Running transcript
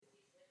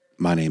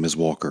My name is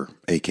Walker,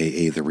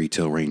 aka the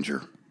Retail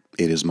Ranger.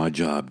 It is my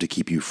job to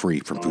keep you free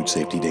from food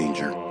safety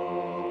danger.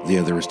 The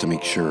other is to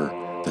make sure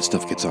that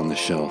stuff gets on the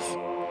shelf.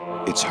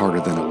 It's harder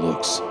than it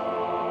looks.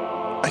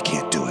 I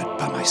can't do it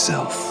by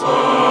myself.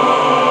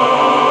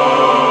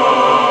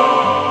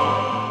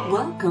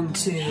 Welcome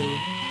to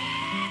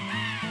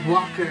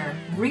Walker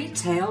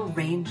Retail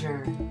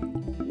Ranger.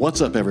 What's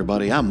up,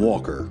 everybody? I'm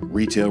Walker,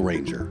 Retail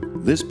Ranger.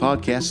 This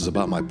podcast is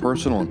about my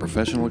personal and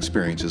professional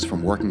experiences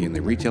from working in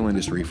the retail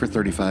industry for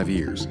 35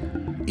 years.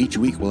 Each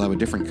week, we'll have a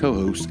different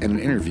co-host and an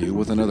interview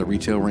with another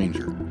Retail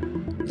Ranger.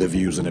 The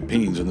views and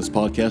opinions in this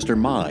podcast are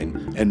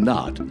mine and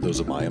not those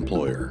of my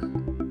employer.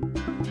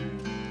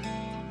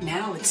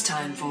 Now it's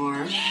time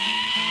for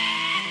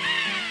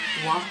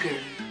Walker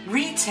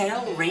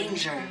Retail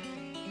Ranger.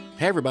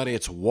 Hey, everybody,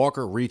 it's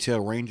Walker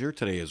Retail Ranger.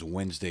 Today is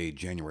Wednesday,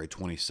 January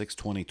 26,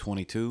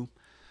 2022.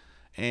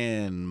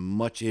 And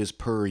much is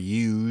per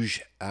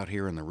usual out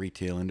here in the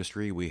retail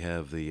industry. We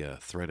have the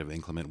threat of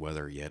inclement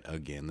weather yet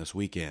again this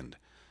weekend.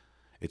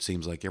 It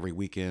seems like every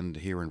weekend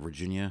here in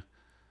Virginia,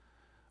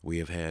 we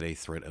have had a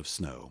threat of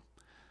snow.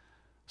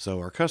 So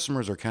our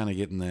customers are kind of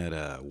getting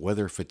that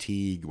weather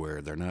fatigue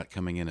where they're not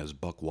coming in as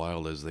buck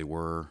wild as they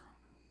were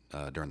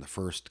during the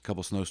first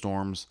couple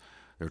snowstorms.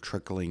 They're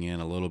trickling in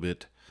a little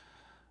bit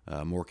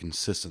more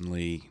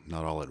consistently,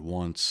 not all at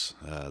once.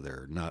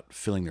 They're not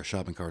filling their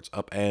shopping carts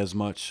up as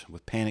much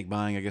with panic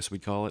buying, I guess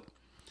we'd call it.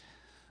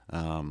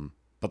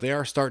 But they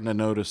are starting to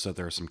notice that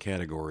there are some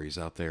categories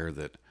out there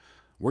that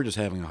we're just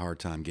having a hard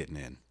time getting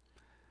in.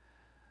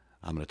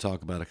 I'm going to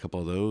talk about a couple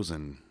of those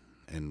and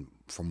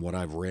from what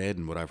I've read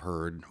and what I've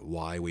heard,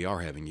 why we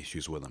are having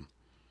issues with them.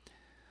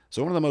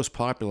 So one of the most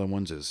popular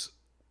ones is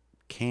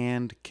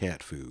canned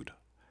cat food.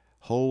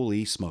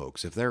 Holy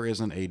smokes, if there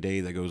isn't a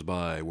day that goes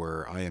by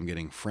where I am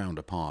getting frowned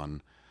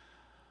upon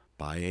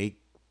by a,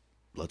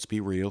 let's be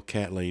real,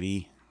 cat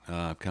lady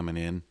coming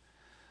in,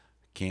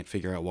 can't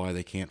figure out why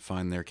they can't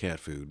find their cat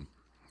food.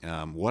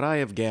 What I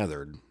have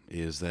gathered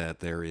is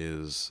that there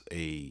is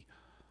a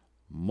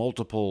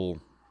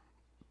multiple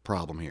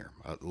problem here,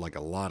 like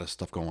a lot of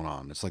stuff going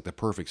on. It's like the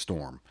perfect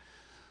storm.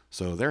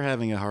 So they're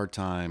having a hard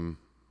time.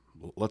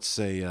 Let's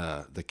say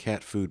the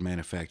cat food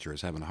manufacturer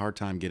is having a hard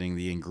time getting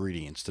the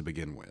ingredients to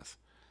begin with.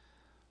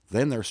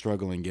 Then they're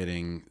struggling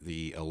getting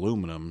the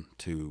aluminum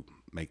to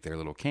make their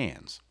little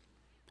cans.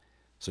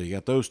 So you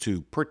got those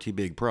two pretty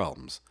big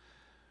problems.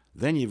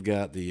 Then you've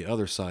got the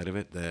other side of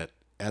it that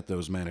at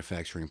those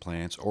manufacturing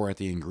plants or at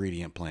the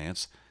ingredient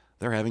plants,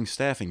 they're having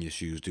staffing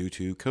issues due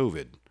to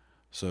COVID.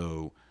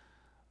 So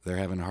they're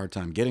having a hard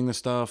time getting the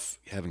stuff,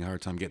 having a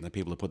hard time getting the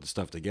people to put the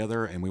stuff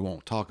together, and we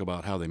won't talk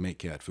about how they make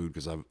cat food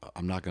because I'm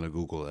not going to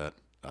Google that.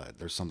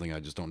 There's something I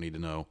just don't need to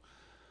know.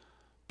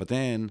 But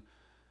then,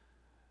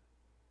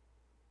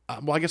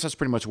 I guess that's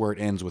pretty much where it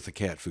ends with the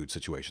cat food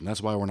situation.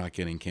 That's why we're not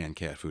getting canned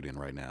cat food in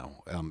right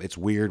now. It's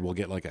weird. We'll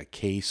get like a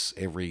case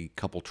every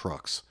couple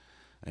trucks,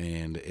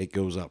 and it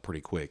goes out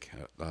pretty quick,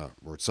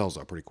 or it sells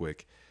out pretty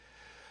quick.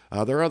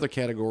 There are other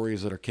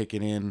categories that are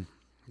kicking in.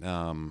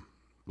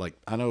 Like,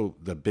 I know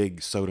the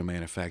big soda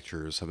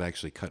manufacturers have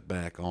actually cut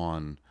back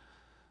on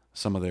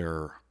some of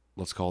their,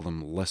 let's call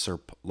them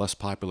less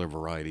popular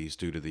varieties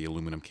due to the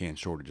aluminum can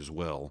shortage as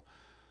well.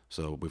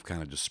 So we've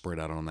kind of just spread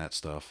out on that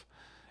stuff.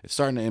 It's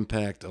starting to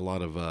impact a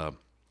lot of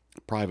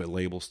private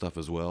label stuff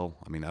as well.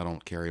 I mean, I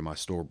don't carry my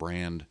store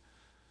brand,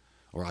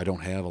 or I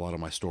don't have a lot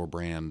of my store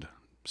brand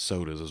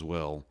sodas as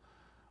well.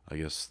 I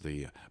guess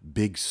the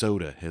big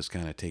soda has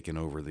kind of taken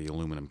over the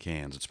aluminum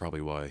cans. It's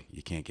probably why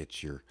you can't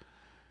get your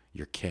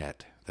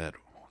cat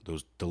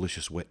those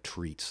delicious wet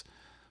treats.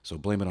 So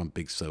blame it on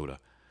big soda.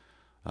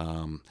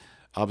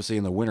 Obviously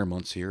in the winter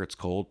months here, it's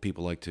cold.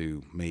 People like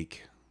to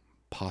make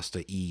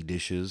pasta-y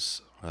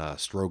dishes,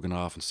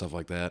 stroganoff and stuff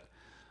like that.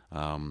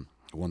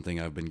 One thing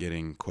I've been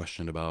getting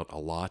questioned about a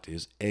lot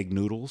is egg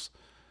noodles.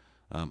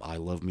 I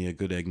love me a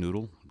good egg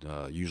noodle.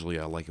 Usually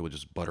I like it with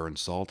just butter and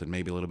salt and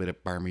maybe a little bit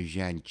of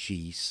Parmesan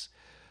cheese.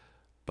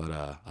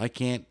 But I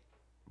can't,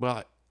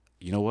 well,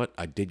 you know what?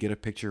 I did get a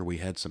picture. We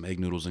had some egg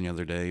noodles in the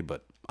other day,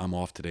 but I'm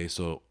off today,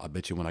 so I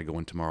bet you when I go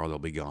in tomorrow, they'll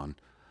be gone.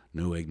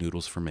 No egg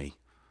noodles for me.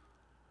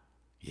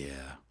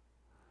 Yeah.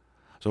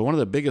 So one of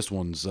the biggest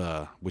ones,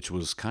 which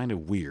was kind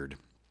of weird,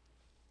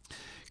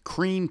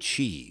 cream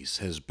cheese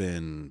has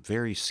been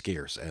very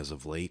scarce as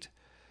of late,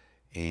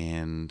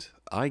 and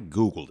I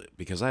Googled it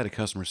because I had a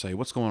customer say,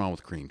 what's going on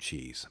with cream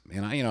cheese?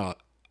 And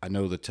I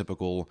know the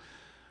typical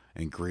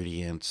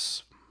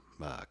ingredients,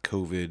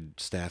 COVID,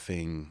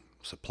 staffing,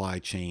 supply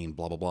chain,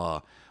 blah, blah,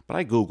 blah. But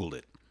I Googled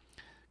it.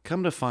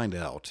 Come to find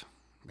out,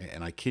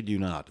 and I kid you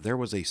not, there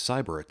was a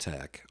cyber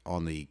attack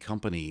on the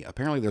company.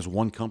 Apparently there's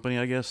one company,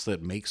 I guess,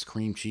 that makes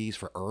cream cheese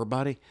for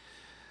everybody.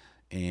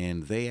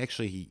 And they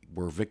actually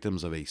were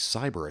victims of a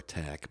cyber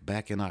attack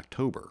back in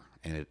October.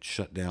 And it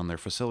shut down their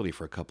facility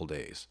for a couple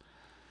days.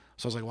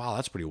 So I was like, wow,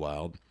 that's pretty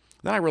wild.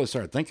 Then I really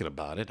started thinking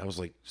about it. I was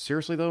like,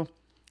 seriously though?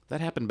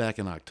 That happened back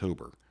in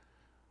October.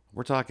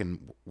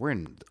 We're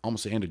in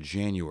almost the end of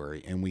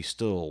January, and we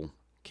still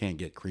can't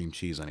get cream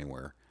cheese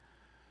anywhere.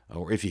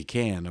 Or if you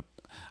can,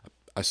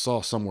 I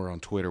saw somewhere on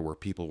Twitter where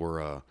people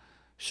were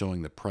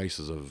showing the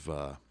prices of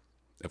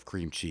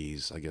cream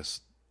cheese. I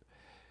guess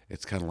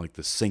it's kind of like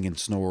the Sing and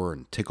Snore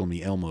and Tickle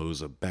Me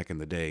Elmos of back in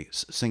the day.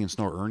 Sing and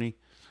Snore Ernie?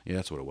 Yeah,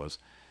 that's what it was.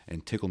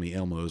 And Tickle Me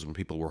Elmos, when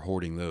people were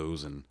hoarding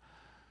those and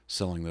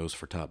selling those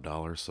for top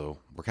dollar. So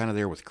we're kind of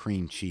there with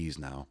cream cheese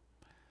now.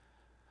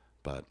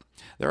 But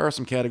there are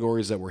some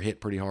categories that were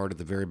hit pretty hard at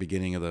the very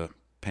beginning of the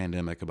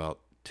pandemic about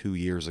 2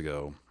 years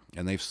ago,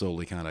 and they've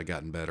slowly kind of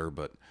gotten better.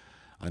 But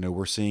I know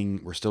we're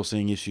still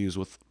seeing issues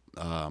with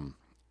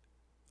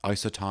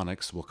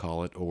isotonics, we'll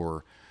call it,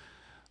 or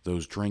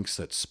those drinks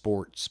that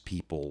sports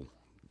people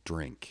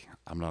drink.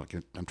 I'm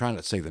trying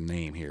to say the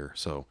name here,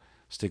 so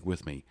stick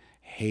with me.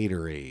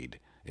 Haterade.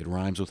 It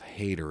rhymes with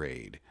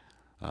haterade.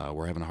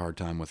 We're having a hard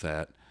time with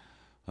that.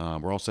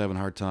 We're also having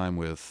a hard time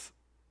with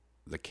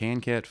the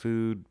canned cat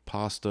food,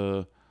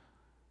 pasta,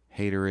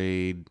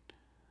 haterade.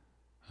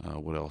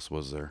 What else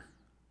was there?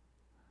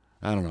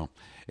 I don't know.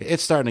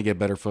 It's starting to get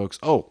better, folks.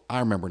 Oh, I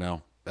remember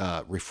now.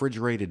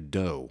 Refrigerated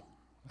dough.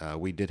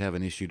 We did have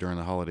an issue during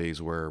the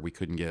holidays where we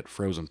couldn't get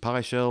frozen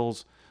pie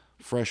shells,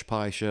 fresh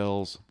pie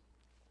shells,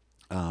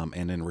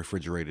 and then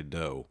refrigerated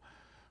dough.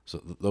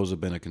 So those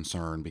have been a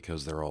concern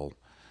because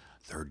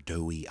they're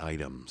doughy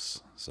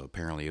items. So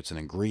apparently it's an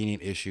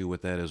ingredient issue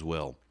with that as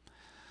well.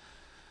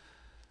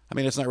 I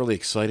mean, it's not really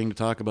exciting to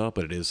talk about,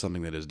 but it is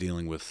something that we're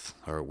dealing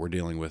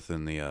with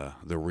in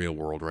the real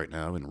world right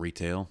now in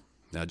retail.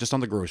 Just on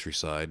the grocery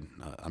side,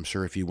 I'm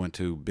sure if you went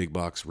to big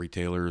box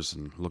retailers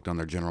and looked on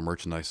their general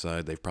merchandise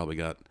side, they've probably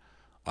got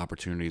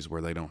opportunities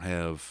where they don't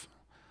have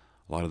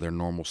a lot of their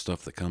normal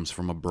stuff that comes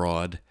from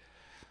abroad.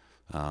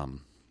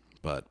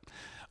 But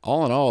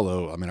all in all,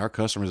 though, I mean, our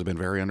customers have been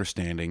very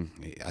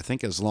understanding. I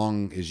think as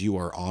long as you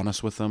are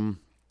honest with them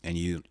and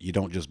you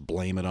don't just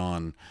blame it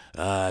on,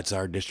 it's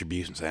our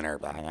distribution center,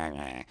 blah, blah,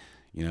 blah.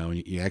 You know,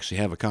 you actually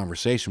have a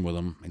conversation with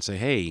them and say,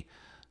 hey,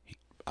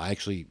 I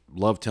actually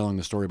love telling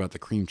the story about the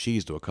cream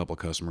cheese to a couple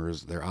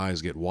customers. Their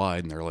eyes get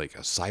wide and they're like, a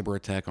cyber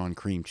attack on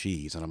cream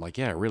cheese. And I'm like,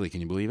 yeah, really? Can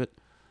you believe it?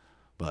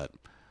 But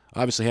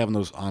obviously having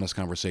those honest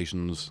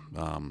conversations,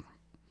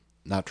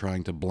 not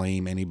trying to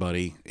blame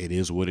anybody. It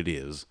is what it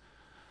is.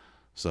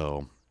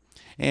 So,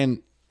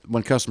 and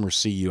when customers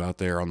see you out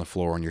there on the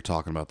floor and you're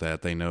talking about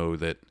that, they know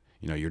that,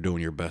 you know, you're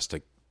doing your best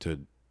to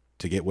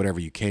get whatever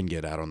you can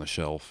get out on the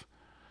shelf.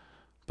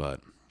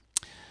 But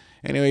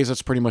anyways,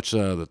 that's pretty much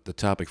the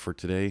topic for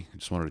today. I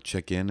just wanted to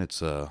check in.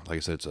 It's like I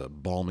said, it's a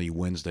balmy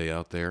Wednesday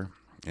out there,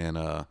 and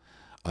I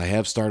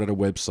have started a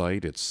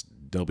website. It's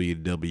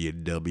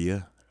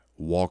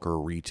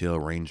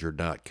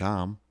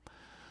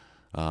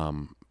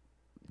www.walkerretailranger.com.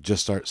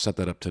 Just set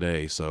that up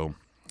today. So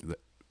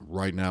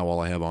right now, all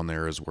I have on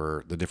there is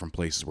where the different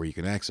places where you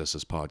can access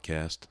this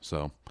podcast.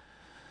 So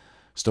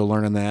still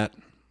learning that,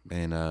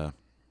 and I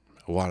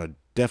want to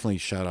definitely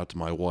shout out to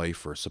my wife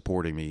for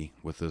supporting me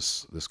with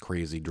this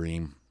crazy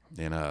dream,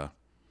 and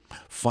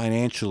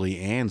financially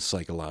and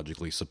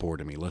psychologically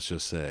supporting me, let's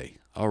just say.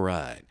 All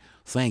right.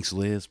 Thanks,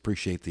 Liz.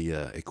 Appreciate the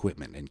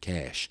equipment and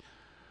cash.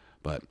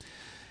 But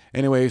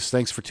anyways,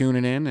 thanks for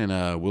tuning in,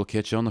 and we'll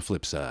catch you on the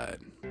flip side.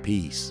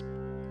 Peace.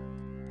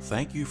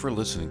 Thank you for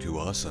listening to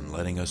us and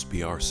letting us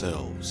be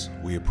ourselves.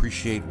 We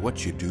appreciate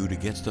what you do to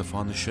get stuff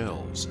on the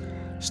shelves.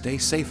 Stay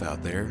safe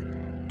out there.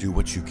 Do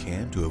what you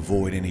can to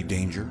avoid any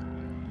danger.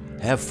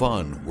 Have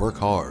fun, work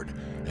hard,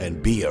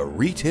 and be a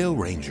Retail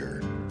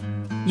Ranger.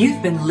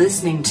 You've been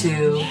listening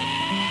to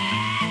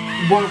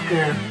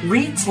Walker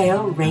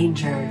Retail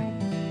Ranger.